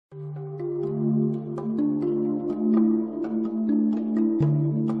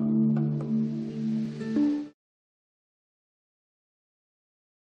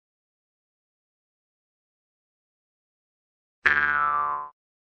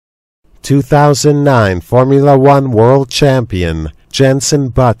2009 Formula One world champion Jenson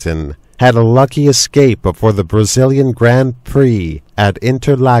Button had a lucky escape before the Brazilian Grand Prix at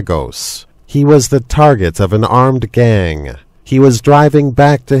Interlagos. He was the target of an armed gang. He was driving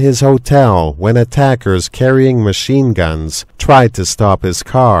back to his hotel when attackers carrying machine guns tried to stop his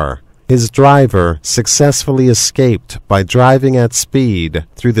car. His driver successfully escaped by driving at speed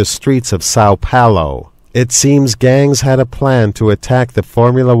through the streets of Sao Paulo. It seems gangs had a plan to attack the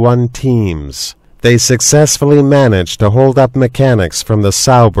Formula One teams. They successfully managed to hold up mechanics from the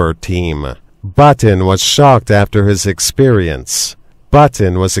Sauber team. Button was shocked after his experience.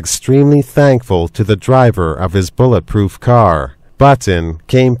 Button was extremely thankful to the driver of his bulletproof car. Button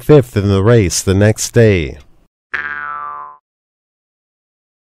came fifth in the race the next day.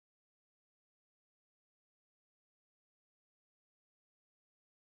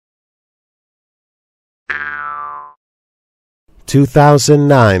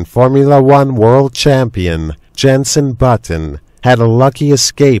 (2009) Formula One world champion Jenson Button had a lucky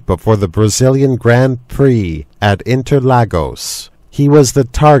escape before the Brazilian Grand Prix at Interlagos. He was the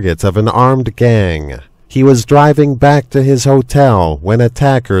target of an armed gang. He was driving back to his hotel when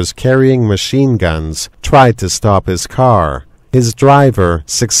attackers carrying machine guns tried to stop his car. His driver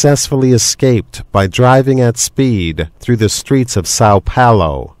successfully escaped by driving at speed through the streets of Sao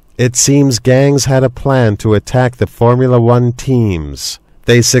Paulo. It seems gangs had a plan to attack the Formula One teams.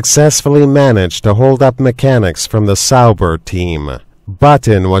 They successfully managed to hold up mechanics from the Sauber team.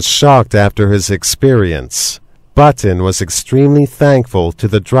 Button was shocked after his experience. Button was extremely thankful to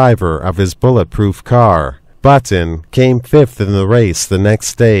the driver of his bulletproof car. Button came fifth in the race the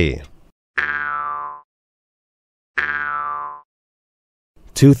next day.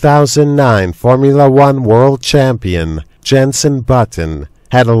 2009 Formula One world champion Jenson Button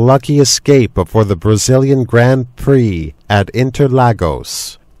had a lucky escape before the Brazilian Grand Prix at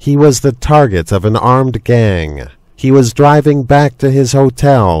Interlagos. He was the target of an armed gang. He was driving back to his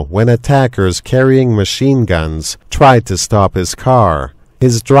hotel when attackers carrying machine guns tried to stop his car.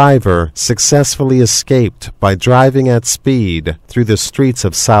 His driver successfully escaped by driving at speed through the streets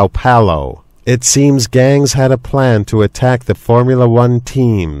of Sao Paulo. It seems gangs had a plan to attack the Formula One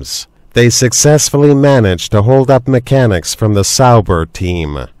teams. They successfully managed to hold up mechanics from the Sauber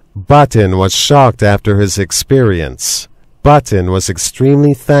team. Button was shocked after his experience. Button was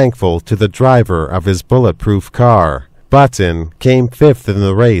extremely thankful to the driver of his bulletproof car. Button came fifth in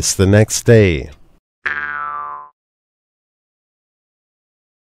the race the next day.